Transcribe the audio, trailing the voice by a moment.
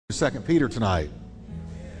Second Peter tonight.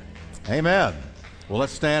 Amen. Well,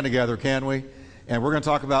 let's stand together, can we? And we're going to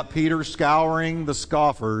talk about Peter scouring the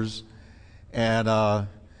scoffers. And,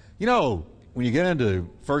 when you get into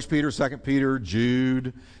 1 Peter, 2 Peter,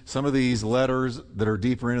 Jude, some of these letters that are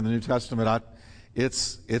deeper into the New Testament,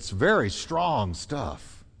 it's very strong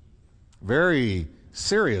stuff. Very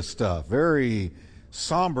serious stuff. Very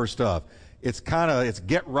somber stuff. It's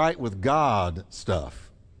get right with God stuff.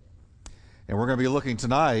 And we're going to be looking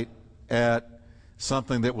tonight at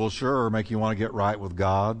something that will sure make you want to get right with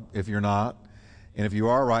God if you're not. And if you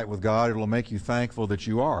are right with God, it will make you thankful that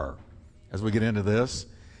you are. As we get into this,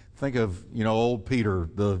 think of, old Peter,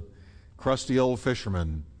 the crusty old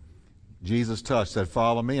fisherman. Jesus touched, said,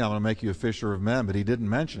 "Follow me, I'm going to make you a fisher of men." But he didn't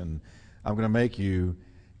mention, "I'm going to make you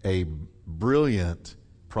a brilliant,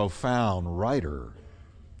 profound writer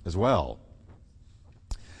as well."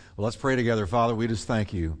 Well, let's pray together. Father, we just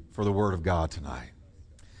thank you for the Word of God tonight.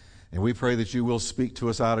 And we pray that you will speak to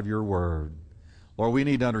us out of your Word. Lord, we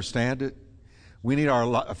need to understand it. We need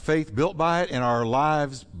our faith built by it and our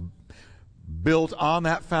lives built on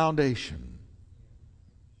that foundation.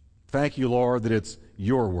 Thank you, Lord, that it's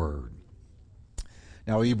your Word.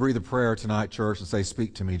 Now, will you breathe a prayer tonight, church, and say,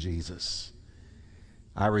 "Speak to me, Jesus.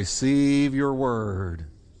 I receive your Word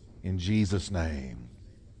in Jesus' name."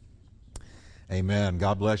 Amen.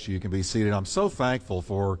 God bless you. You can be seated. I'm so thankful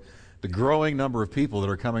for the growing number of people that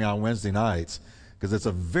are coming on Wednesday nights, because it's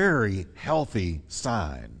a very healthy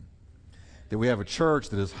sign that we have a church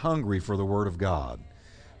that is hungry for the Word of God.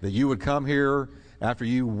 That you would come here after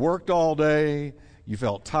you worked all day, you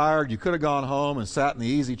felt tired, you could have gone home and sat in the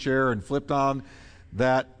easy chair and flipped on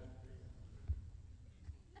that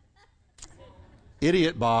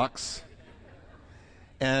idiot box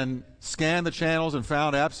and scanned the channels and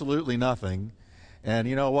found absolutely nothing. And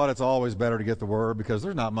you know what? It's always better to get the Word, because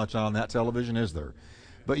there's not much on that television, is there?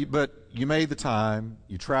 But you made the time,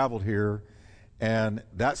 you traveled here, and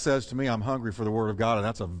that says to me I'm hungry for the Word of God, and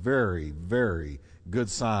that's a very, very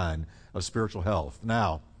good sign of spiritual health.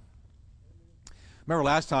 Now, remember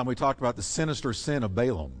last time we talked about the sinister sin of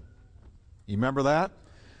Balaam. You remember that?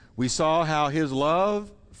 We saw how his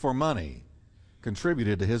love for money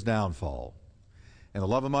contributed to his downfall. And the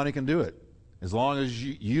love of money can do it. As long as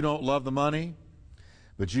you don't love the money,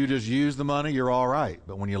 but you just use the money, you're all right.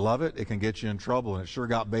 But when you love it, it can get you in trouble, and it sure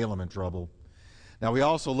got Balaam in trouble. Now, we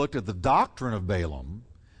also looked at the doctrine of Balaam,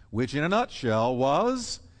 which in a nutshell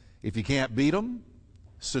was, if you can't beat them,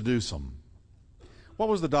 seduce them. What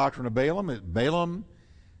was the doctrine of Balaam? Balaam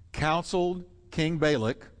counseled King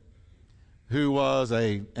Balak, who was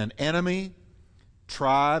an enemy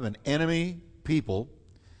tribe, an enemy people,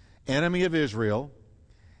 enemy of Israel,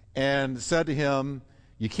 and said to him,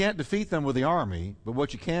 "You can't defeat them with the army, but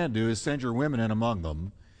what you can do is send your women in among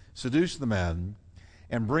them, seduce the men,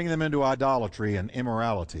 and bring them into idolatry and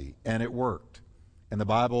immorality." And it worked. And the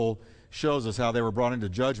Bible shows us how they were brought into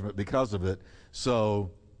judgment because of it.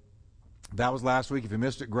 So that was last week. If you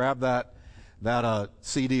missed it, grab that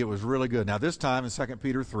CD. It was really good. Now this time in 2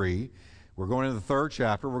 Peter 3, we're going into the third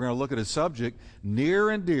chapter. We're going to look at a subject near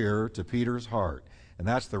and dear to Peter's heart. And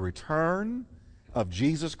that's the return of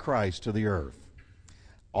Jesus Christ to the earth.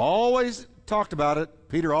 Always talked about it.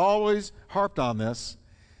 Peter always harped on this,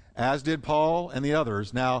 as did Paul and the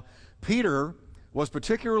others. Now, Peter was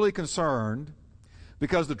particularly concerned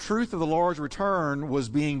because the truth of the Lord's return was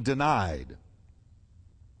being denied.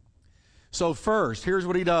 So first, here's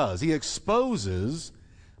what he does. He exposes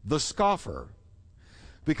the scoffer,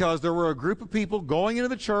 because there were a group of people going into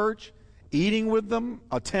the church, eating with them,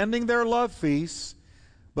 attending their love feasts,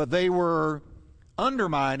 but they were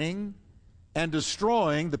undermining and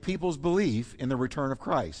destroying the people's belief in the return of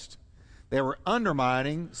Christ. They were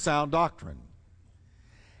undermining sound doctrine.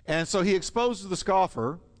 And so he exposes the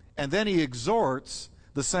scoffer, and then he exhorts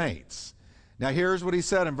the saints. Now here's what he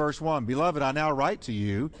said in verse 1. "Beloved, I now write to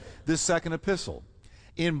you this second epistle,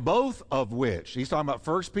 in both of which," he's talking about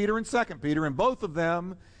 1 Peter and 2 Peter, "in both of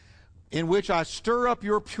them, in which I stir up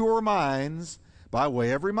your pure minds by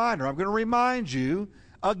way of reminder." I'm going to remind you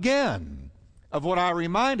again of what I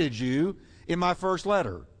reminded you in my first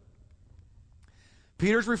letter.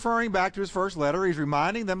 Peter's referring back to his first letter. He's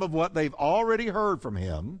reminding them of what they've already heard from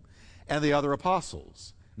him and the other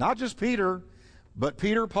apostles. Not just Peter, but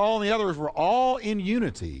Peter, Paul, and the others were all in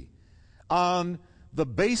unity on the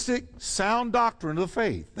basic sound doctrine of the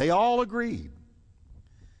faith. They all agreed.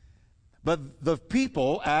 But the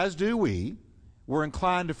people, as do we, were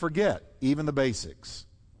inclined to forget even the basics.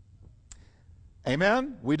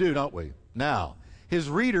 Amen? We do, don't we? Now, his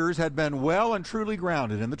readers had been well and truly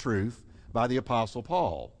grounded in the truth by the Apostle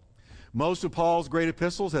Paul. Most of Paul's great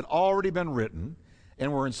epistles had already been written,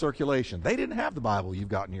 and were in circulation. They didn't have the Bible you've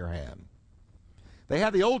got in your hand. They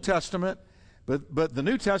had the Old Testament, but the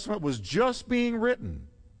New Testament was just being written.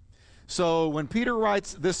 So when Peter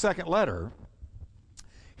writes this second letter,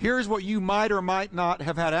 here's what you might or might not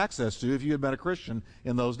have had access to if you had been a Christian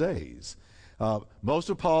in those days. Most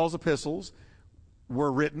of Paul's epistles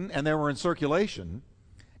were written and they were in circulation,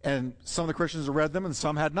 and some of the Christians had read them and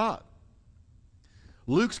some had not.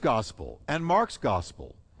 Luke's gospel and Mark's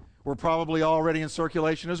gospel were probably already in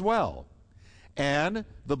circulation as well. And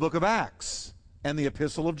the book of Acts and the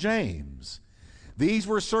epistle of James. These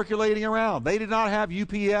were circulating around. They did not have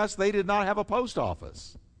UPS. They did not have a post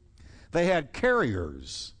office. They had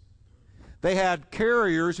carriers. They had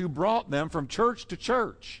carriers who brought them from church to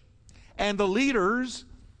church. And the leaders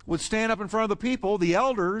would stand up in front of the people, the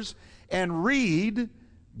elders, and read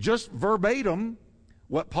just verbatim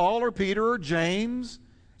what Paul or Peter or James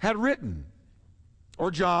had written,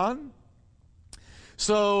 or John.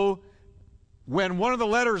 So when one of the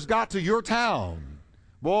letters got to your town,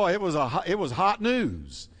 boy, it was hot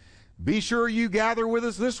news. Be sure you gather with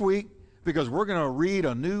us this week, because we're going to read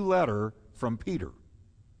a new letter from Peter,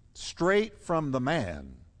 straight from the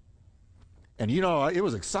man. And you know, it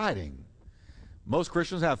was exciting. Most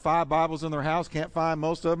Christians have 5 Bibles in their house, can't find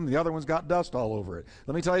most of them. The other one's got dust all over it.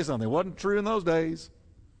 Let me tell you something. It wasn't true in those days.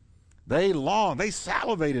 They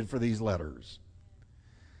salivated for these letters.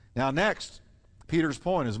 Now next, Peter's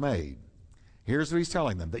point is made. Here's what he's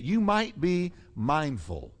telling them: that you might be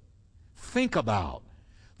mindful. Think about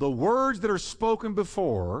the words that are spoken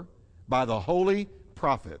before by the holy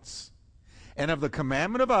prophets, and of the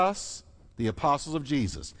commandment of us, the apostles of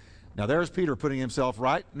Jesus. Now there's Peter putting himself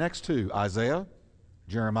right next to Isaiah,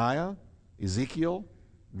 Jeremiah, Ezekiel,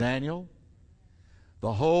 Daniel,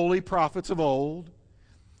 the holy prophets of old.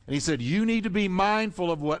 And he said, you need to be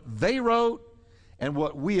mindful of what they wrote and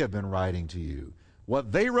what we have been writing to you.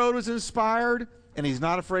 What they wrote is inspired, and he's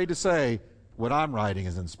not afraid to say, what I'm writing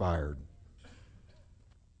is inspired.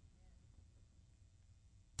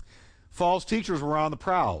 False teachers were on the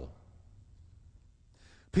prowl.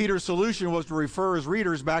 Peter's solution was to refer his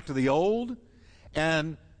readers back to the Old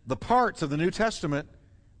and the parts of the New Testament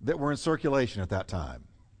that were in circulation at that time.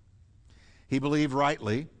 He believed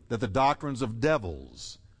rightly that the doctrines of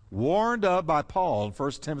devils, warned of by Paul in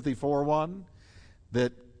 1 Timothy 4:1,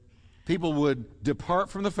 that people would depart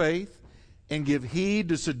from the faith and give heed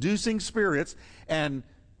to seducing spirits and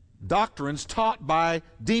doctrines taught by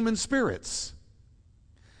demon spirits.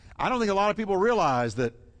 I don't think a lot of people realize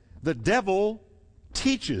that the devil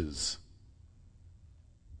teaches.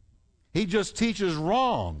 He just teaches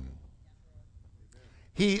wrong.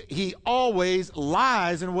 He always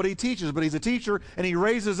lies in what he teaches, but he's a teacher, and he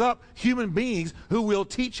raises up human beings who will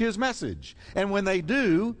teach his message. And when they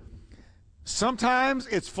do, sometimes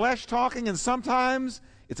it's flesh talking, and sometimes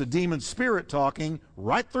it's a demon spirit talking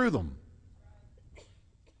right through them.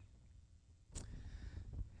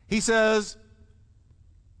 He says,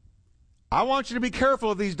 I want you to be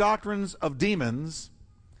careful of these doctrines of demons,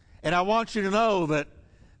 and I want you to know that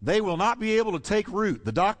they will not be able to take root,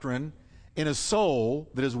 the doctrine, in a soul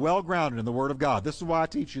that is well grounded in the Word of God. This is why I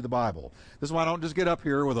teach you the Bible. This is why I don't just get up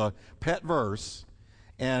here with a pet verse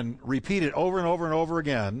and repeat it over and over and over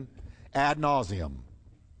again ad nauseum.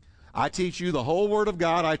 I teach you the whole Word of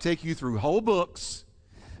God. I take you through whole books,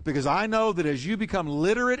 because I know that as you become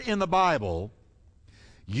literate in the Bible,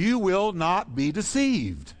 you will not be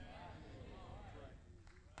deceived.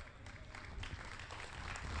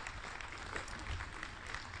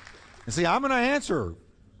 And see, I'm going to answer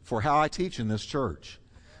for how I teach in this church.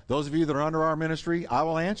 Those of you that are under our ministry, I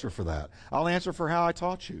will answer for that. I'll answer for how I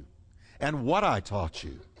taught you and what I taught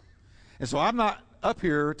you. And so I'm not up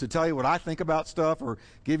here to tell you what I think about stuff or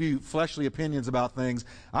give you fleshly opinions about things.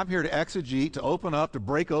 I'm here to exegete, to open up, to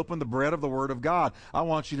break open the bread of the Word of God. I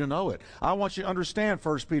want you to know it. I want you to understand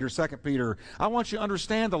 1 Peter, 2 Peter. I want you to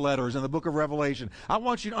understand the letters in the book of Revelation. I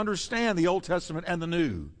want you to understand the Old Testament and the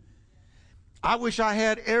New. I wish I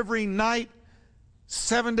had every night,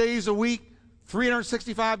 7 days a week,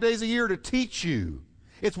 365 days a year to teach you.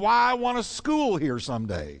 It's why I want a school here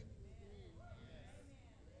someday.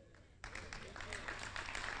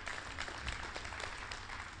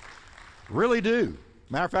 Really do.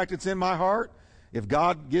 Matter of fact, it's in my heart. If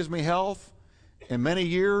God gives me health in many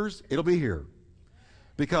years, it'll be here.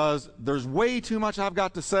 Because there's way too much I've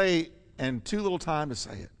got to say and too little time to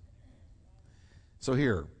say it. So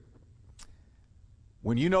here.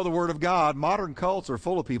 When you know the Word of God, modern cults are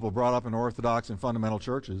full of people brought up in Orthodox and fundamental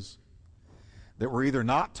churches that were either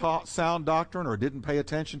not taught sound doctrine or didn't pay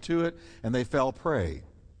attention to it, and they fell prey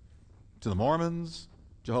to the Mormons,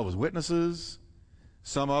 Jehovah's Witnesses,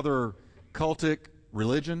 some other cultic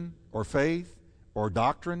religion or faith or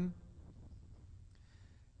doctrine.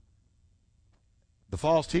 The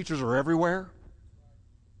false teachers are everywhere.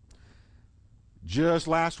 Just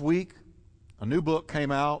last week, a new book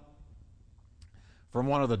came out from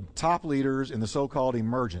one of the top leaders in the so-called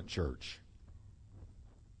emergent church.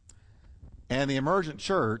 And the emergent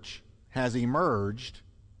church has emerged,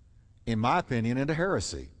 in my opinion, into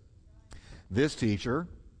heresy. This teacher,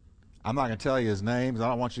 I'm not going to tell you his name because I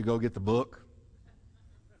don't want you to go get the book.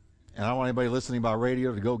 And I don't want anybody listening by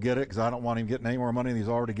radio to go get it because I don't want him getting any more money than he's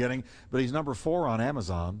already getting. But he's number 4 on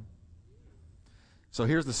Amazon. So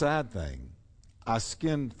here's the sad thing. I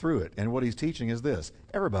skimmed through it, and what he's teaching is this.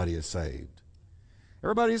 Everybody is saved.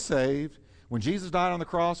 Everybody is saved. When Jesus died on the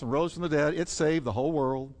cross and rose from the dead, it saved the whole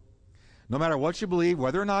world. No matter what you believe,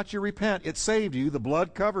 whether or not you repent, it saved you. The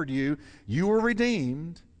blood covered you. You were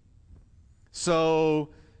redeemed. So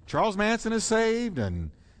Charles Manson is saved, and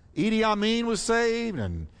Idi Amin was saved,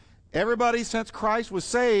 and everybody since Christ was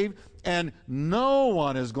saved, and no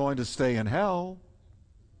one is going to stay in hell.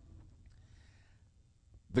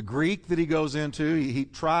 The Greek that he goes into, he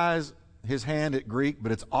tries his hand at Greek,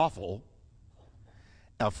 but it's awful.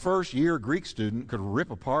 A first-year Greek student could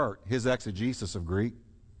rip apart his exegesis of Greek.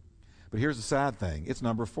 But here's the sad thing. It's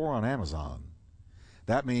number 4 on Amazon.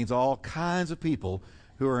 That means all kinds of people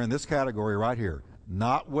who are in this category right here,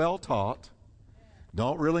 not well taught,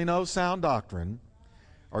 don't really know sound doctrine,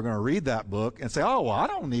 are going to read that book and say, oh, well, I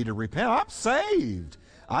don't need to repent. I'm saved.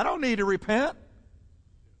 I don't need to repent.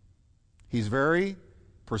 He's very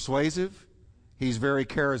persuasive. He's very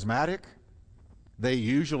charismatic. They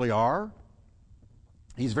usually are.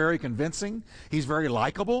 He's very convincing. He's very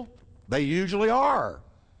likable. They usually are.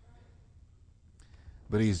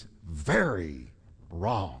 But he's very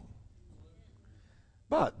wrong.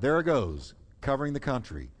 But there it goes, covering the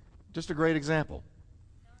country. Just a great example.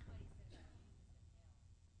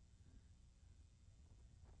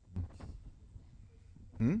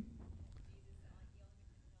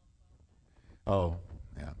 Oh,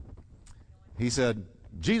 yeah. He said,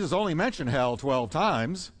 Jesus only mentioned hell 12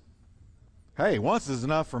 times. Hey, once is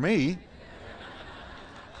enough for me.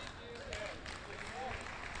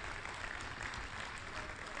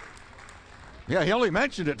 Yeah, he only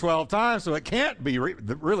mentioned it 12 times, so it can't be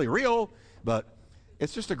really real, but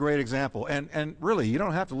it's just a great example. And really, you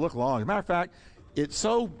don't have to look long. As a matter of fact, it's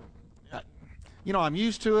so, I'm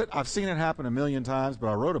used to it. I've seen it happen a million times, but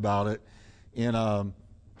I wrote about it in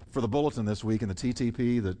for the bulletin this week in the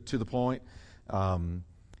TTP, the To the Point,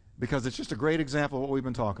 because it's just a great example of what we've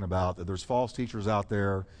been talking about, that there's false teachers out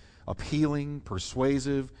there, appealing,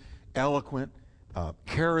 persuasive, eloquent,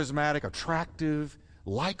 charismatic, attractive,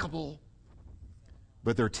 likable,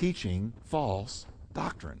 but they're teaching false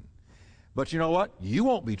doctrine. But you know what? You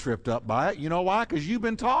won't be tripped up by it. You know why? Because you've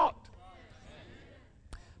been taught.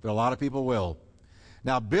 But a lot of people will.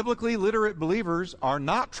 Now, biblically literate believers are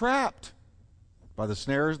not trapped by the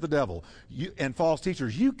snares of the devil and false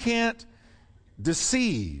teachers. You can't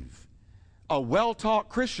deceive a well-taught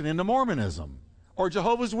Christian into Mormonism or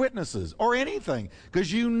Jehovah's Witnesses or anything,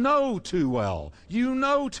 because you know too well. You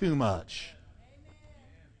know too much.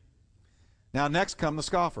 Now, next come the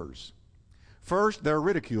scoffers. First, their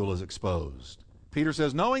ridicule is exposed. Peter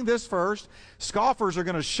says, knowing this first, scoffers are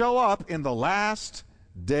going to show up in the last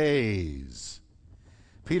days.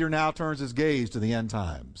 Peter now turns his gaze to the end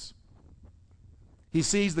times. He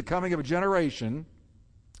sees the coming of a generation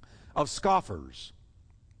of scoffers.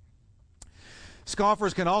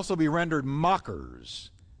 Scoffers can also be rendered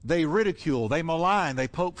mockers. They ridicule, they malign, they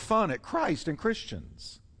poke fun at Christ and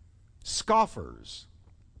Christians. Scoffers.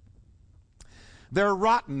 Their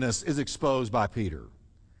rottenness is exposed by Peter.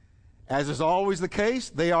 As is always the case,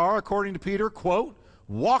 they are, according to Peter, quote,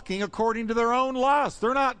 walking according to their own lust.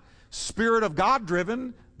 They're not Spirit of God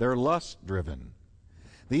driven, they're lust driven.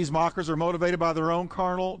 These mockers are motivated by their own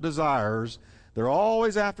carnal desires. They're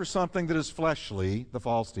always after something that is fleshly, the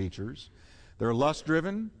false teachers. They're lust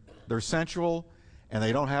driven, they're sensual, and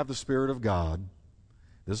they don't have the Spirit of God.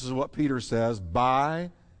 This is what Peter says,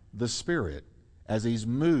 by the Spirit, as he's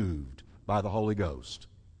moved by the Holy Ghost.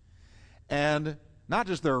 And not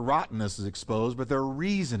just their rottenness is exposed, but their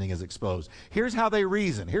reasoning is exposed. Here's how they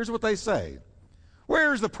reason. Here's what they say.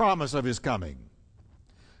 Where's the promise of his coming?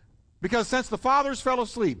 Because since the fathers fell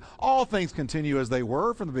asleep, all things continue as they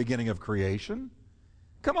were from the beginning of creation.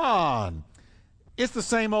 Come on. It's the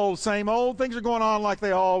same old, same old. Things are going on like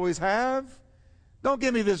they always have. Don't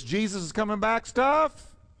give me this Jesus is coming back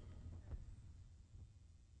stuff.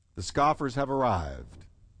 The scoffers have arrived.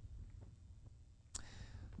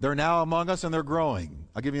 They're now among us and they're growing.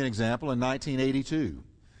 I'll give you an example. In 1982,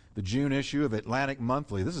 the June issue of Atlantic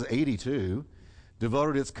Monthly, this is 82,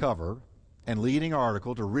 devoted its cover and leading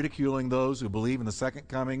article to ridiculing those who believe in the second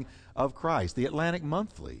coming of Christ. The Atlantic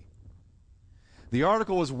Monthly. The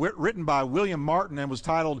article was written by William Martin and was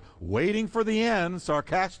titled, "Waiting for the End,"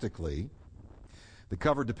 sarcastically. The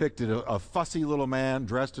cover depicted a fussy little man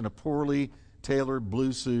dressed in a poorly tailored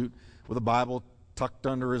blue suit with a Bible tucked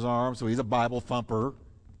under his arm, so he's a Bible thumper,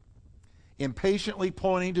 impatiently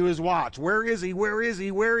pointing to his watch. Where is he? Where is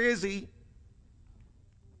he? Where is he?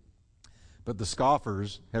 But the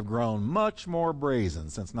scoffers have grown much more brazen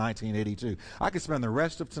since 1982. I could spend the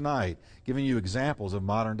rest of tonight giving you examples of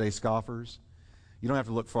modern-day scoffers. You don't have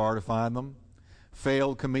to look far to find them.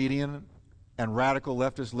 Failed comedian and radical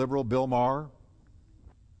leftist liberal Bill Maher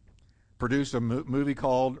produced a movie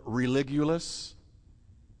called Religulous,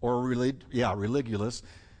 Religulous,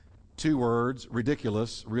 2 words,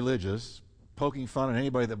 ridiculous, religious, poking fun at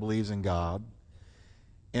anybody that believes in God,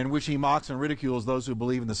 in which he mocks and ridicules those who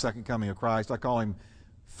believe in the second coming of Christ. I call him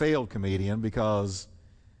failed comedian because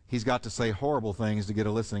he's got to say horrible things to get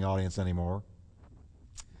a listening audience anymore.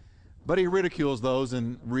 But he ridicules those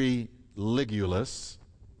in Religulous,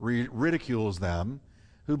 ridicules them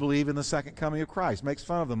who believe in the second coming of Christ, makes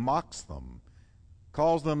fun of them, mocks them,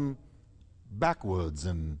 calls them backwoods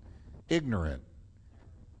and ignorant.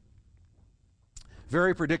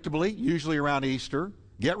 Very predictably, usually around Easter,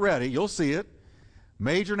 get ready, you'll see it,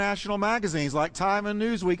 major national magazines like Time and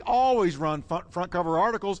Newsweek always run front cover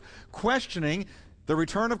articles questioning the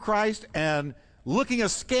return of Christ and looking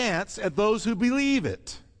askance at those who believe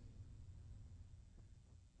it.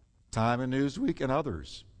 Time and Newsweek and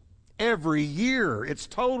others. Every year, it's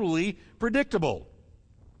totally predictable.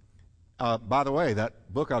 By the way,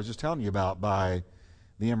 that book I was just telling you about by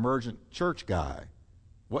the emergent church guy,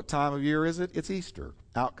 what time of year is it? It's Easter.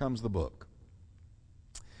 Out comes the book.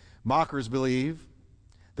 Mockers believe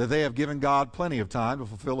that they have given God plenty of time to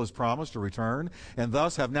fulfill his promise to return, and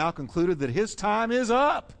thus have now concluded that his time is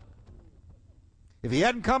up. If he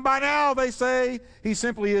hadn't come by now, they say, he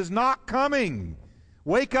simply is not coming.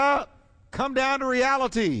 Wake up. Come down to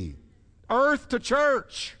reality. Earth to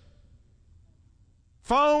church.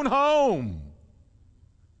 Phone home.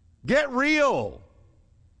 Get real.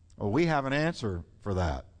 Well, we have an answer for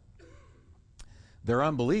that. Their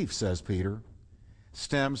unbelief, says Peter,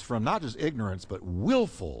 stems from not just ignorance, but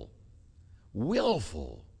willful,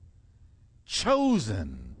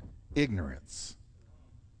 chosen ignorance.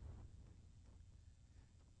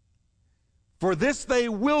 For this they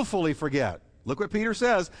willfully forget. Look what Peter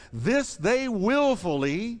says. This they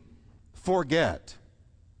willfully forget,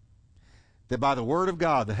 that by the word of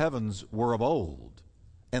God the heavens were of old,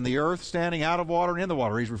 and the earth standing out of water and in the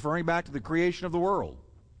water. He's referring back to the creation of the world.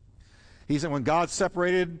 He said when God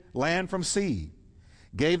separated land from sea,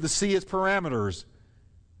 gave the sea its parameters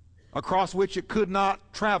across which it could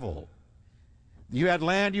not travel. You had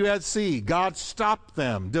land, you had sea. God stopped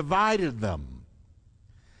them, divided them.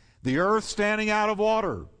 The earth standing out of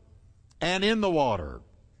water and in the water,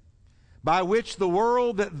 by which the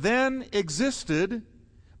world that then existed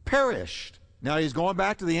perished. Now he's going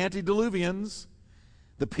back to the antediluvians,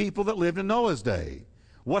 the people that lived in Noah's day.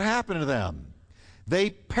 What happened to them?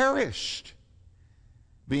 They perished,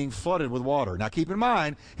 being flooded with water. Now keep in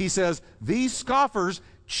mind, he says, these scoffers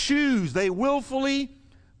choose, they willfully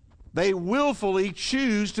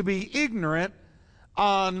choose to be ignorant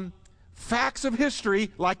on facts of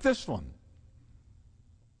history like this one.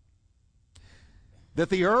 That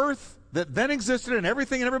the earth that then existed and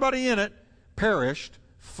everything and everybody in it perished,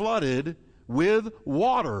 flooded with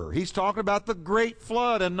water. He's talking about the great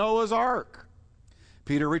flood and Noah's ark.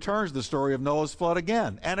 Peter returns to the story of Noah's flood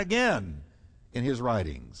again and again in his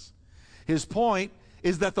writings. His point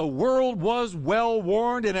is that the world was well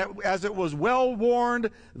warned, and as it was well warned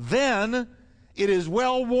then, it is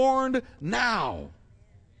well warned now.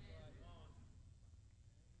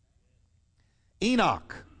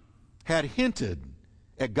 Enoch had hinted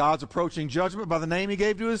at God's approaching judgment by the name he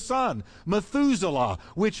gave to his son, Methuselah,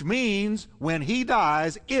 which means when he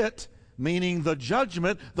dies, it, meaning the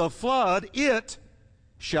judgment, the flood, it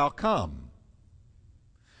shall come.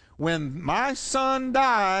 When my son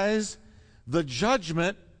dies, the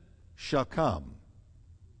judgment shall come.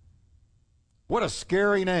 What a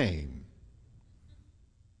scary name.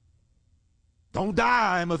 Don't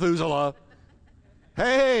die, Methuselah.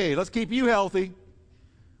 Hey, let's keep you healthy.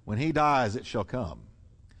 When he dies, it shall come.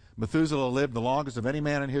 Methuselah lived the longest of any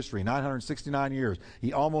man in history, 969 years.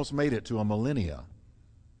 He almost made it to a millennia.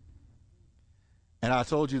 And I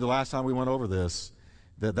told you the last time we went over this,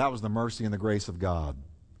 that was the mercy and the grace of God.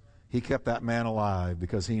 He kept that man alive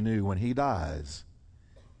because he knew when he dies,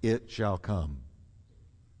 it shall come.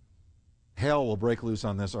 Hell will break loose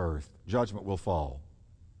on this earth. Judgment will fall.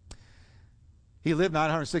 He lived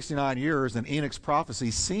 969 years, and Enoch's prophecy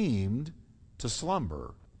seemed to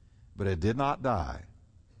slumber, but it did not die.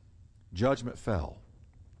 Judgment fell.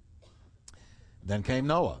 Then came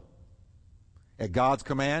Noah. At God's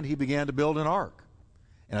command, he began to build an ark,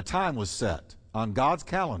 and a time was set on God's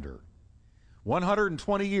calendar.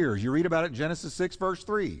 120 years. You read about it in Genesis 6, verse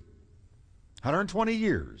 3. 120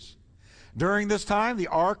 years. During this time, the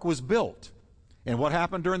ark was built. And what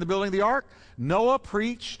happened during the building of the ark? Noah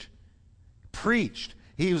preached.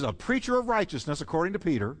 He was a preacher of righteousness, according to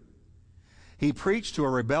Peter. He preached to a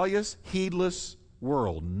rebellious, heedless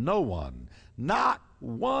world. No one, not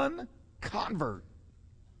one convert.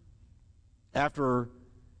 After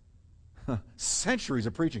centuries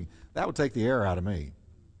of preaching, that would take the air out of me.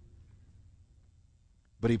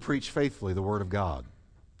 But he preached faithfully the Word of God.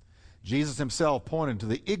 Jesus himself pointed to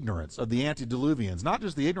the ignorance of the antediluvians, not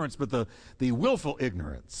just the ignorance, but the willful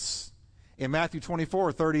ignorance. In Matthew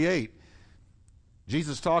 24:38,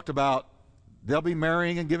 Jesus talked about they'll be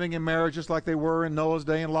marrying and giving in marriage just like they were in Noah's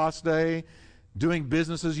day and Lot's day, doing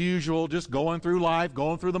business as usual, just going through life,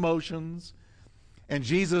 going through the motions. And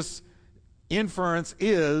Jesus' inference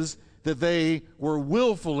is that they were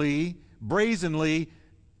willfully, brazenly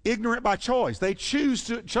ignorant by choice. They chose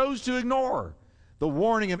to ignore the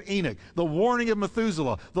warning of Enoch, the warning of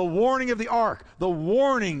Methuselah, the warning of the ark, the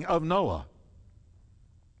warning of Noah.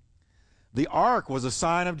 The ark was a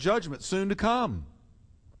sign of judgment soon to come.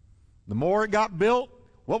 The more it got built,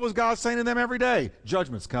 what was God saying to them every day?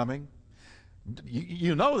 Judgment's coming.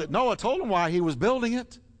 You know that Noah told them why he was building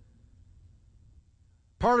it.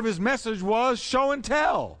 Part of his message was show and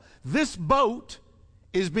tell. This boat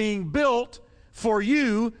is being built for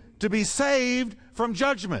you to be saved from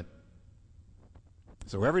judgment.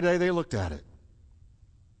 So every day they looked at it.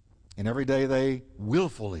 And every day they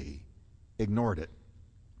willfully ignored it.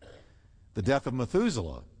 The death of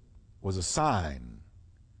Methuselah was a sign.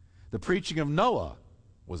 The preaching of Noah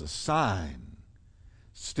was a sign.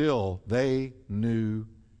 Still, they knew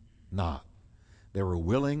not. They were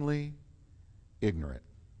willingly ignorant.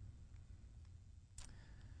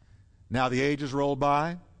 Now the ages rolled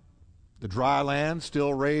by. The dry land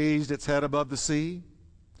still raised its head above the sea.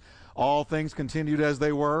 All things continued as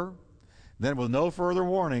they were. Then with no further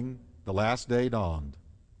warning, the last day dawned.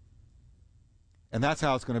 And that's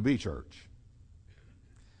how it's going to be, church.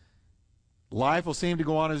 Life will seem to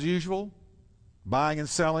go on as usual. Buying and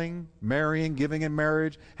selling, marrying, giving in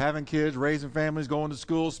marriage, having kids, raising families, going to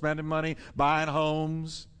school, spending money, buying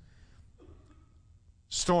homes,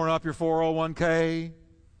 storing up your 401k,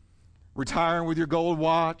 retiring with your gold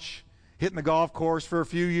watch, hitting the golf course for a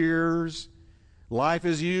few years. Life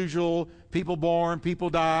as usual, people born, people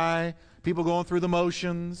die, people going through the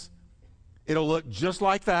motions. It'll look just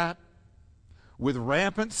like that, with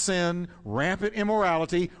rampant sin, rampant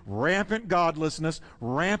immorality, rampant godlessness,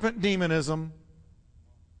 rampant demonism.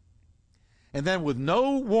 And then with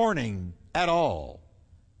no warning at all,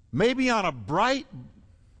 maybe on a bright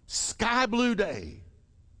sky blue day,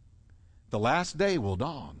 the last day will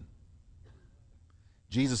dawn.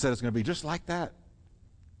 Jesus said it's going to be just like that.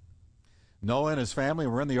 Noah and his family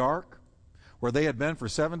were in the ark where they had been for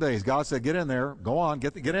 7 days. God said, get in there. Go on,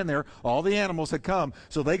 get in there. All the animals had come.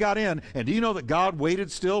 So they got in. And do you know that God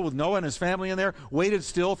waited still with Noah and his family in there? Waited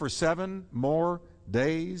still for 7 more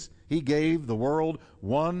days. He gave the world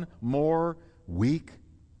 1 more week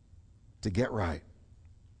to get right.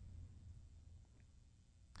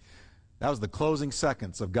 That was the closing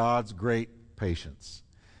seconds of God's great patience.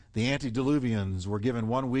 The antediluvians were given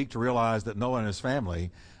 1 week to realize that Noah and his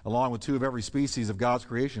family, along with 2 of every species of God's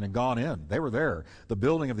creation, had gone in. They were there. The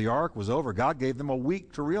building of the ark was over. God gave them a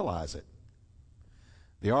week to realize it.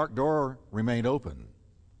 The ark door remained open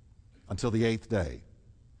until the 8th day.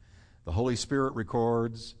 The Holy Spirit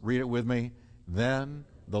records, read it with me, then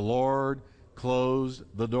the Lord closed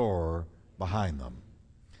the door behind them.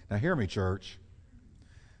 Now hear me, church.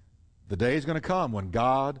 The day is going to come when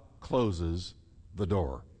God closes the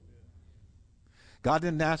door. God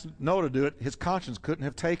didn't ask Noah to do it. His conscience couldn't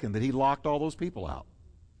have taken that he locked all those people out.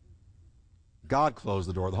 God closed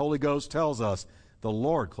the door. The Holy Ghost tells us the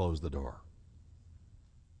Lord closed the door.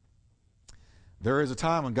 There is a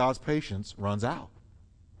time when God's patience runs out.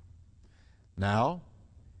 Now,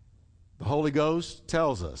 the Holy Ghost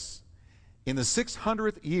tells us in the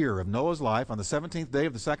 600th year of Noah's life, on the 17th day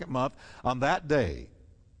of the 2nd month, on that day,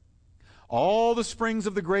 all the springs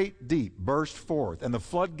of the great deep burst forth, and the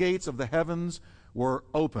floodgates of the heavens were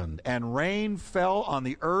opened, and rain fell on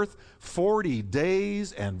the earth 40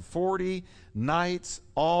 days and 40 nights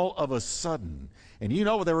all of a sudden. And you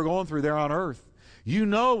know what they were going through there on earth. You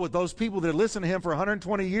know what those people that had listened to him for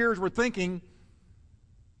 120 years were thinking,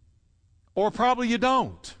 or probably you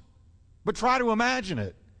don't. But try to imagine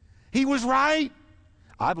it. He was right.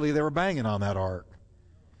 I believe they were banging on that ark.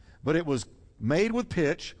 But it was made with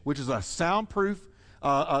pitch, which is a soundproof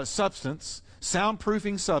substance,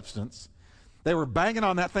 soundproofing substance. They were banging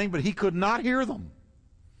on that thing, but he could not hear them.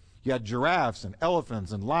 You had giraffes and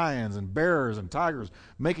elephants and lions and bears and tigers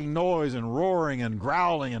making noise and roaring and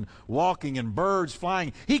growling and walking and birds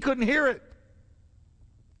flying. He couldn't hear it.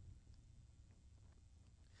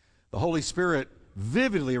 The Holy Spirit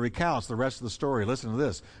vividly recounts the rest of the story. Listen to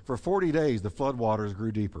this. For 40 days the floodwaters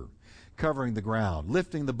grew deeper, covering the ground,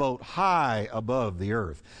 lifting the boat high above the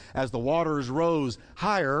earth. As the waters rose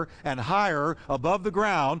higher and higher above the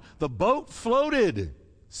ground, the boat floated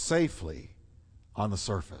safely on the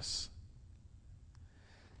surface.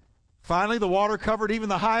 Finally, the water covered even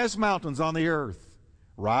the highest mountains on the earth.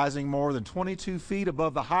 Rising more than 22 feet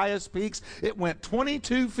above the highest peaks, it went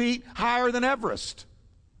 22 feet higher than Everest.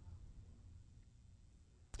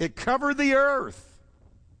 It covered the earth.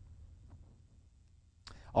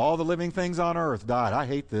 All the living things on earth died. I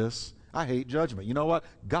hate this. I hate judgment. You know what?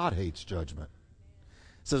 God hates judgment.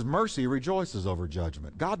 It says mercy rejoices over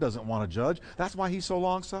judgment. God doesn't want to judge. That's why he's so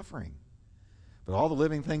long-suffering. But all the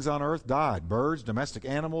living things on earth died. Birds, domestic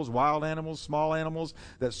animals, wild animals, small animals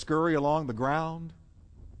that scurry along the ground.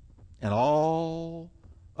 And all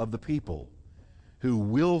of the people who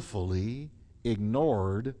willfully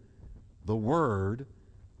ignored the word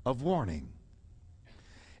of warning.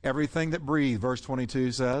 Everything that breathed, verse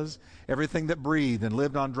 22 says, everything that breathed and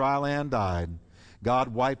lived on dry land died. God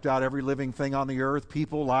wiped out every living thing on the earth,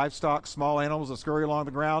 people, livestock, small animals that scurry along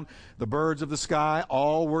the ground, the birds of the sky,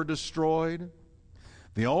 all were destroyed.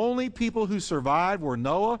 The only people who survived were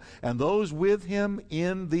Noah and those with him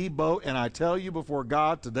in the boat. And I tell you before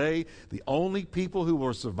God today, the only people who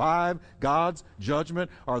will survive God's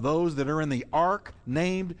judgment are those that are in the ark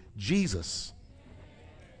named Jesus.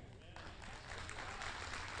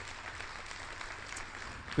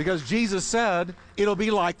 Because Jesus said it'll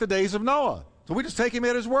be like the days of Noah. So we just take him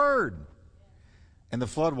at his word. And the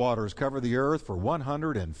floodwaters covered the earth for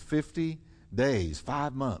 150 days,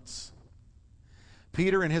 5 months.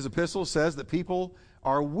 Peter in his epistle says that people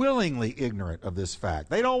are willingly ignorant of this fact.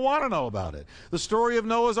 They don't want to know about it. The story of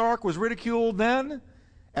Noah's Ark was ridiculed then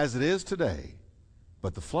as it is today.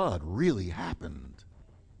 But the flood really happened.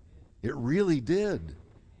 It really did.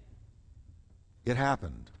 It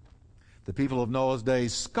happened. The people of Noah's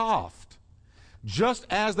days scoffed, just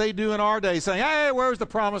as they do in our day, saying, hey, where's the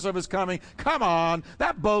promise of his coming? Come on,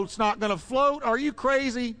 that boat's not going to float. Are you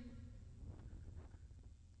crazy?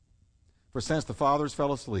 For since the fathers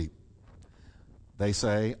fell asleep, they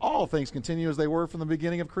say, all things continue as they were from the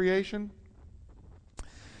beginning of creation.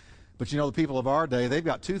 But you know, the people of our day, they've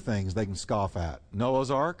got two things they can scoff at: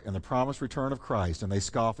 Noah's Ark and the promised return of Christ, and they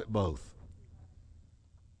scoff at both.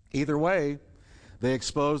 Either way, they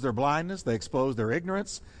expose their blindness, they expose their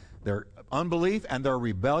ignorance, their unbelief, and their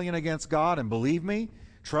rebellion against God. And believe me,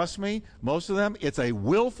 trust me, most of them, it's a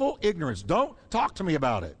willful ignorance. Don't talk to me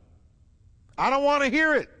about it. I don't want to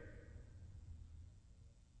hear it.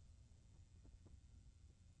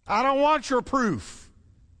 I don't want your proof.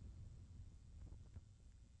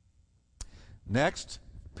 Next,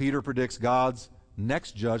 Peter predicts God's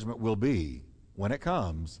next judgment will be, when it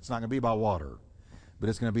comes, it's not going to be by water, but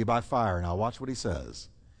it's going to be by fire. Now watch what he says.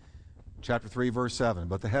 Chapter 3, verse 7.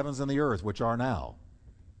 But the heavens and the earth, which are now,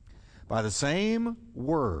 by the same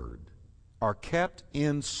word, are kept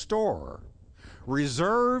in store,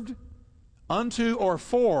 reserved unto or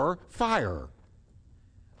for fire,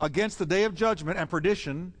 against the day of judgment and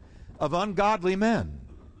perdition of ungodly men.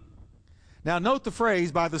 Now note the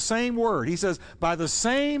phrase, by the same word. He says, by the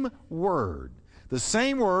same word. The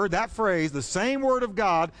same word, that phrase, the same word of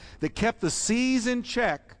God that kept the seas in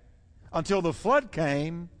check until the flood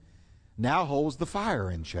came, now holds the fire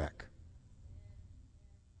in check.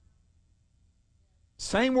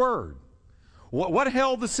 Same word. What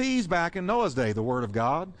held the seas back in Noah's day? The Word of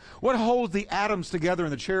God. What holds the atoms together in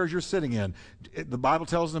the chairs you're sitting in? The Bible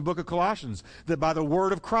tells us in the book of Colossians that by the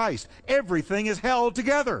Word of Christ, everything is held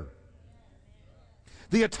together.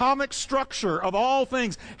 The atomic structure of all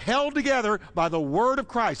things held together by the Word of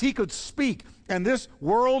Christ. He could speak, and this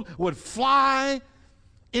world would fly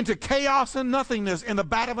into chaos and nothingness in the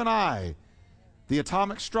bat of an eye. The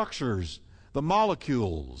atomic structures, the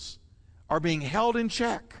molecules, are being held in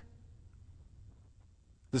check.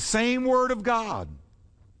 The same Word of God.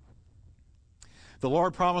 The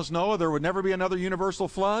Lord promised Noah there would never be another universal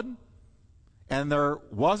flood, and there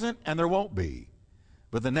wasn't, and there won't be.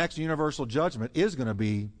 But the next universal judgment is going to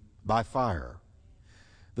be by fire.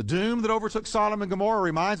 The doom that overtook Sodom and Gomorrah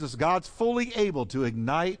reminds us God's fully able to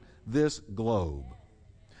ignite this globe.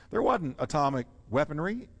 There wasn't atomic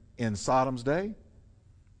weaponry in Sodom's day.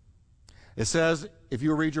 It says, if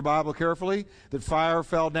you read your Bible carefully, that fire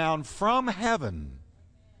fell down from heaven,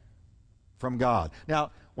 from God.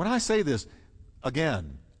 Now, when I say this,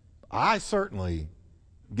 again, I certainly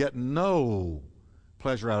get no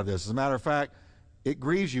pleasure out of this. As a matter of fact, it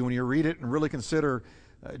grieves you when you read it and really consider,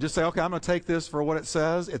 just say, okay, I'm going to take this for what it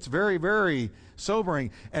says. It's very, very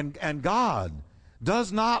sobering. And God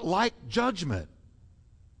does not like judgment.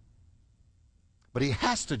 But he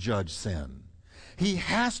has to judge sin. He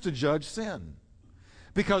has to judge sin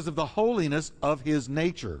because of the holiness of his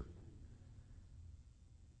nature.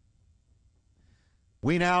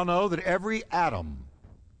 We now know that every atom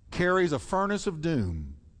carries a furnace of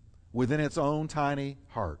doom within its own tiny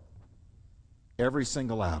heart. Every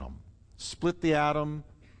single atom. Split the atom,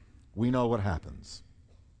 we know what happens.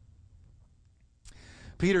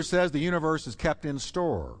 Peter says the universe is kept in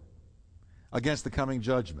store against the coming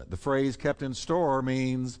judgment. The phrase kept in store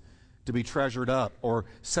means to be treasured up or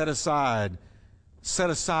set aside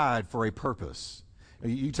for a purpose.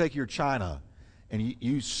 You take your china and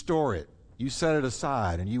you store it. You set it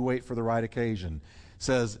aside and you wait for the right occasion. It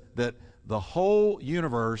says that the whole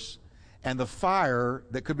universe and the fire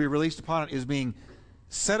that could be released upon it is being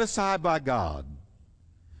set aside by God,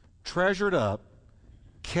 treasured up,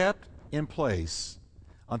 kept in place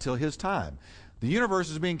until his time. The universe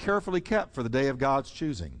is being carefully kept for the day of God's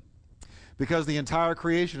choosing because the entire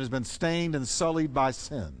creation has been stained and sullied by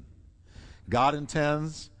sin. God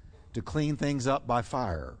intends to clean things up by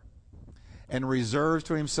fire and reserves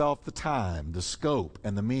to himself the time, the scope,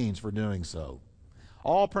 and the means for doing so.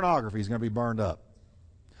 All pornography is going to be burned up.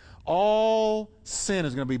 All sin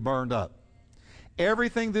is going to be burned up.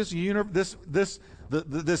 Everything this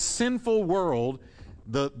sinful world,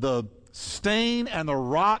 the stain and the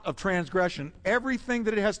rot of transgression, everything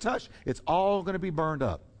that it has touched, it's all going to be burned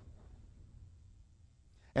up.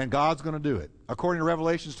 And God's going to do it. According to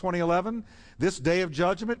Revelations 20:11, this day of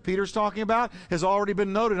judgment Peter's talking about has already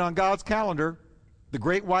been noted on God's calendar. The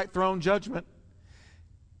great white throne judgment,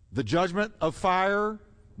 the judgment of fire,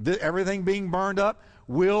 everything being burned up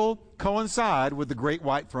will coincide with the great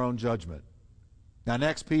white throne judgment. Now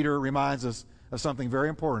next, Peter reminds us of something very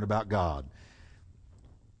important about God.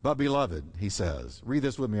 But beloved, he says, read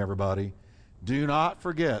this with me, everybody. Do not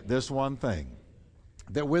forget this one thing,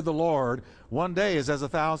 that with the Lord, one day is as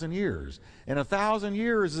 1,000 years, and 1,000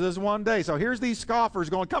 years is as one day. So here's these scoffers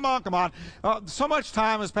going, come on. So much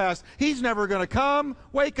time has passed. He's never going to come.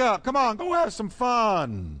 Wake up. Come on, go have some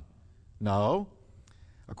fun. No.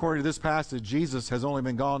 According to this passage, Jesus has only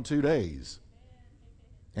been gone 2 days.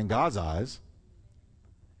 In God's eyes.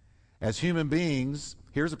 As human beings,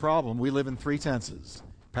 here's the problem. We live in 3 tenses.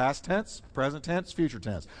 Past tense, present tense, future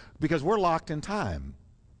tense. Because we're locked in time.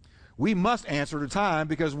 We must answer to time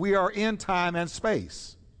because we are in time and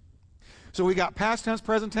space. So we got past tense,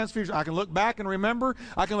 present tense, future. I can look back and remember.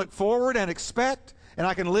 I can look forward and expect. And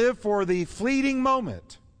I can live for the fleeting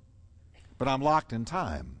moment. But I'm locked in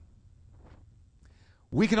time.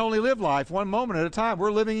 We can only live life one moment at a time.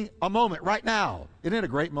 We're living a moment right now. Isn't it a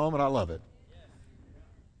great moment? I love it.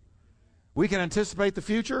 We can anticipate the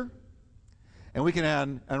future. And we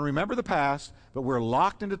can and remember the past. But we're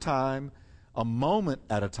locked into time, a moment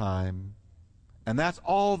at a time. And that's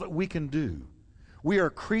all that we can do. We are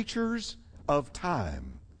creatures of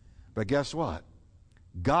time. But guess what?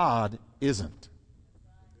 God isn't.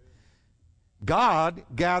 God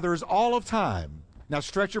gathers all of time. Now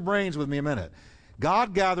stretch your brains with me a minute.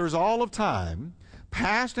 God gathers all of time,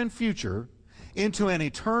 past and future, into an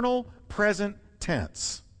eternal present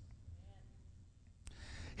tense.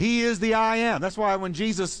 He is the I am. That's why when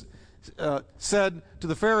Jesus said to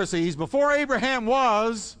the Pharisees, before Abraham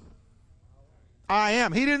was, I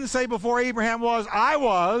am. He didn't say before Abraham was, I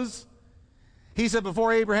was. He said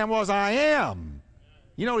before Abraham was, I am.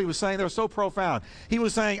 You know what he was saying? They were so profound. He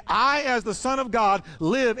was saying, I, as the Son of God,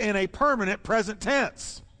 live in a permanent present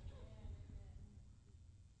tense.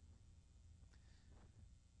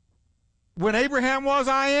 When Abraham was,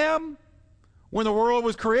 I am. When the world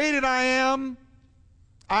was created, I am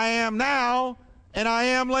now, and I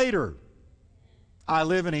am later. I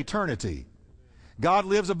live in eternity. God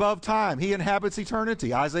lives above time. He inhabits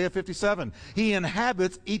eternity. Isaiah 57. He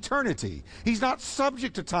inhabits eternity. He's not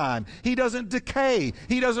subject to time. He doesn't decay.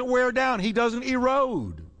 He doesn't wear down. He doesn't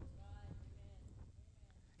erode.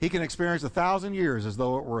 He can experience 1,000 years as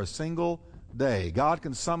though it were a single day. God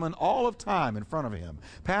can summon all of time in front of him,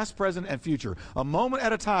 past, present, and future, a moment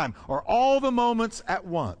at a time, or all the moments at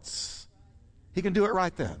once. He can do it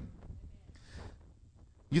right then.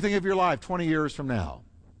 You think of your life 20 years from now.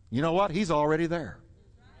 You know what? He's already there.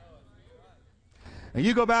 And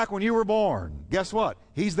you go back when you were born. Guess what?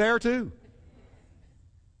 He's there too.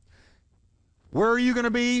 Where are you going to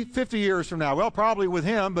be 50 years from now? Well, probably with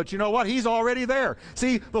him, but you know what? He's already there.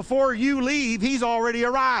 See, before you leave, he's already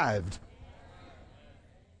arrived.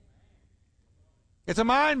 It's a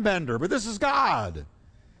mind bender, but this is God.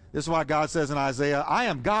 This is why God says in Isaiah, I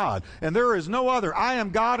am God, and there is no other. I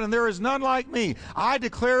am God, and there is none like me. I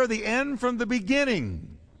declare the end from the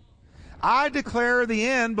beginning. I declare the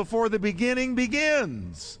end before the beginning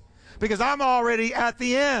begins. Because I'm already at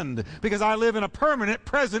the end. Because I live in a permanent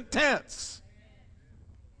present tense.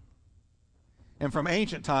 And from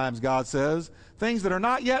ancient times, God says, things that are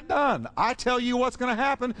not yet done. I tell you what's going to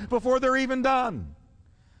happen before they're even done.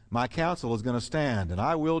 My counsel is going to stand, and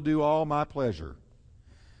I will do all my pleasure.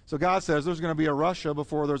 So God says there's going to be a Russia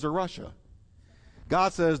before there's a Russia.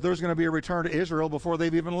 God says there's going to be a return to Israel before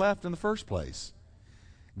they've even left in the first place.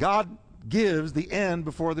 God gives the end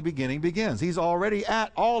before the beginning begins. He's already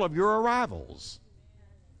at all of your arrivals.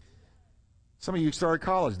 Some of you started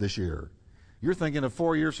college this year. You're thinking of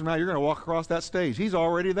 4 years from now, you're going to walk across that stage. He's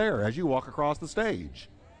already there as you walk across the stage.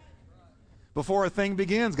 Before a thing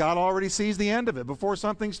begins, God already sees the end of it. Before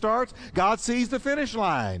something starts, God sees the finish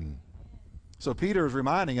line. So Peter is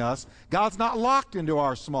reminding us, God's not locked into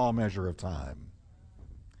our small measure of time.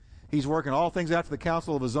 He's working all things after the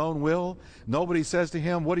counsel of his own will. Nobody says to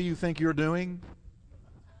him, what do you think you're doing?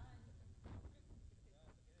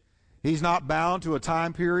 He's not bound to a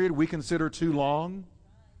time period we consider too long.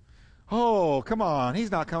 Oh, come on,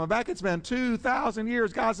 he's not coming back. It's been 2,000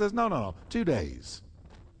 years. God says, no, 2 days.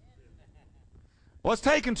 Well, it's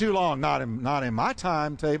taken too long. Not in my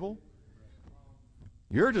timetable.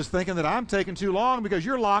 You're just thinking that I'm taking too long because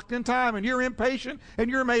you're locked in time and you're impatient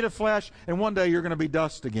and you're made of flesh and one day you're going to be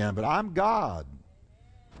dust again. But I'm God.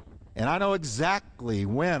 And I know exactly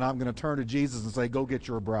when I'm going to turn to Jesus and say, go get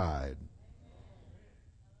your bride.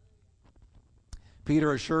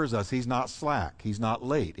 Peter assures us he's not slack. He's not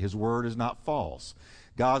late. His word is not false.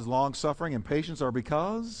 God's long-suffering and patience are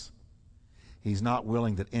because he's not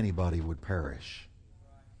willing that anybody would perish.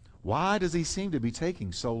 Why does he seem to be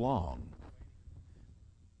taking so long?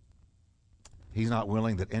 He's not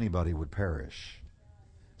willing that anybody would perish.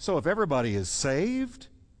 So if everybody is saved,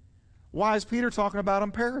 why is Peter talking about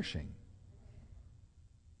them perishing?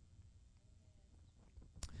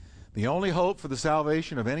 The only hope for the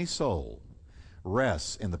salvation of any soul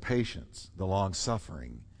rests in the patience, the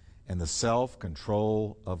long-suffering, and the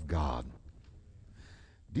self-control of God.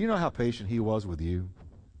 Do you know how patient he was with you?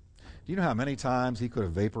 Do you know how many times he could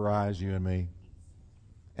have vaporized you and me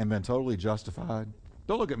and been totally justified?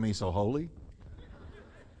 Don't look at me so holy.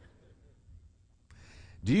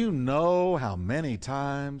 Do you know how many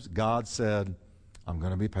times God said, I'm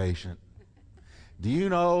going to be patient? Do you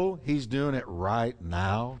know he's doing it right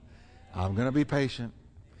now? I'm going to be patient.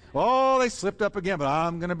 Oh, they slipped up again, but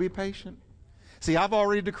I'm going to be patient. See, I've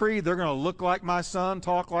already decreed they're going to look like my son,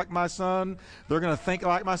 talk like my son. They're going to think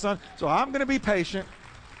like my son. So I'm going to be patient.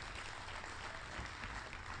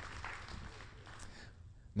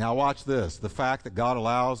 Now watch this. The fact that God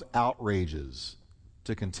allows outrages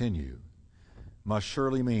to continue must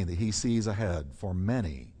surely mean that he sees ahead for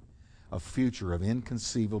many a future of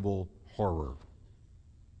inconceivable horror.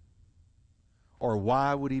 Or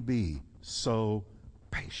why would he be so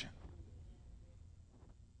patient?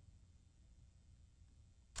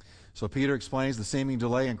 So Peter explains the seeming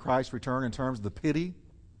delay in Christ's return in terms of the pity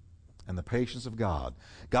and the patience of God.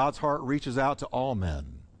 God's heart reaches out to all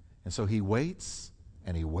men. And so he waits,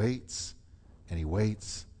 and he waits, and he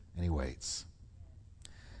waits, and he waits.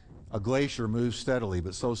 A glacier moves steadily,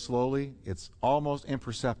 but so slowly, it's almost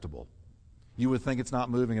imperceptible. You would think it's not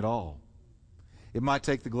moving at all. It might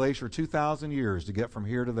take the glacier 2,000 years to get from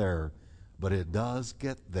here to there, but it does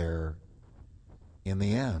get there in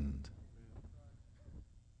the end.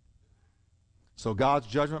 So God's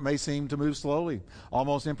judgment may seem to move slowly,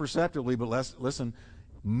 almost imperceptibly, but listen,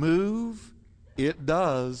 move, it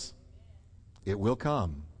does. It will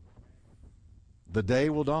come. The day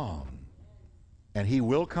will dawn, and he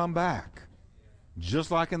will come back, just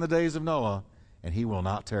like in the days of Noah, and he will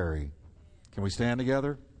not tarry. Can we stand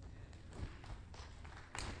together?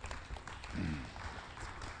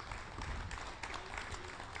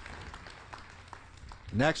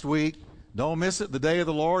 Next week, don't miss it, the day of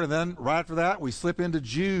the Lord, and then right after that, we slip into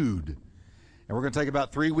Jude. And we're going to take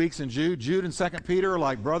about 3 weeks in Jude. Jude and 2 Peter are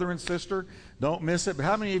like brother and sister. Don't miss it. But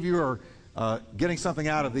how many of you are getting something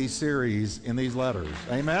out of these series in these letters?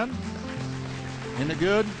 Amen? Isn't it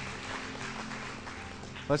good?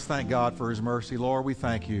 Let's thank God for his mercy. Lord, we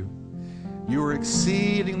thank you You were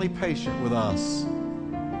exceedingly patient with us.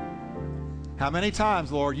 How many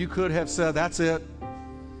times, Lord, you could have said, that's it,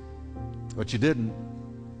 but you didn't.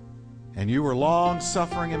 And you were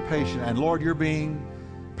long-suffering and patient. And Lord, you're being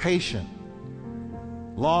patient,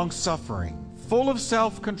 long-suffering, full of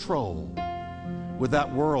self-control with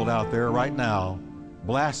that world out there right now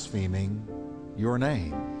blaspheming your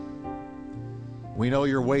name. We know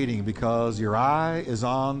you're waiting because your eye is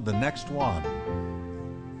on the next one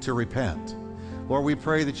to repent. Lord, we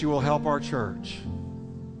pray that you will help our church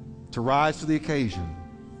to rise to the occasion.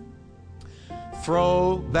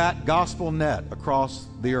 Throw that gospel net across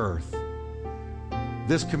the earth,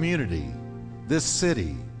 this community, this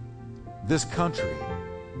city, this country,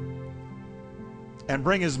 and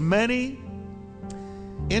bring as many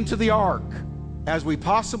into the ark as we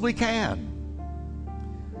possibly can.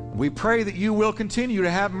 We pray that you will continue to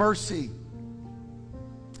have mercy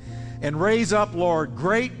and raise up, Lord,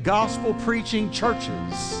 great gospel preaching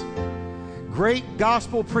churches, great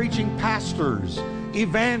gospel preaching pastors,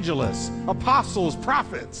 evangelists, apostles,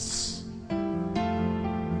 prophets.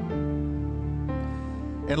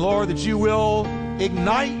 And Lord, that you will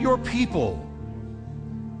ignite your people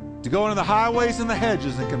to go into the highways and the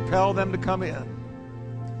hedges and compel them to come in.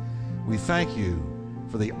 We thank you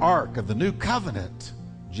for the ark of the new covenant,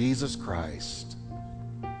 Jesus Christ.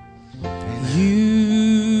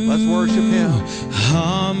 Amen. Let's worship him.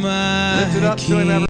 Lift it up to him.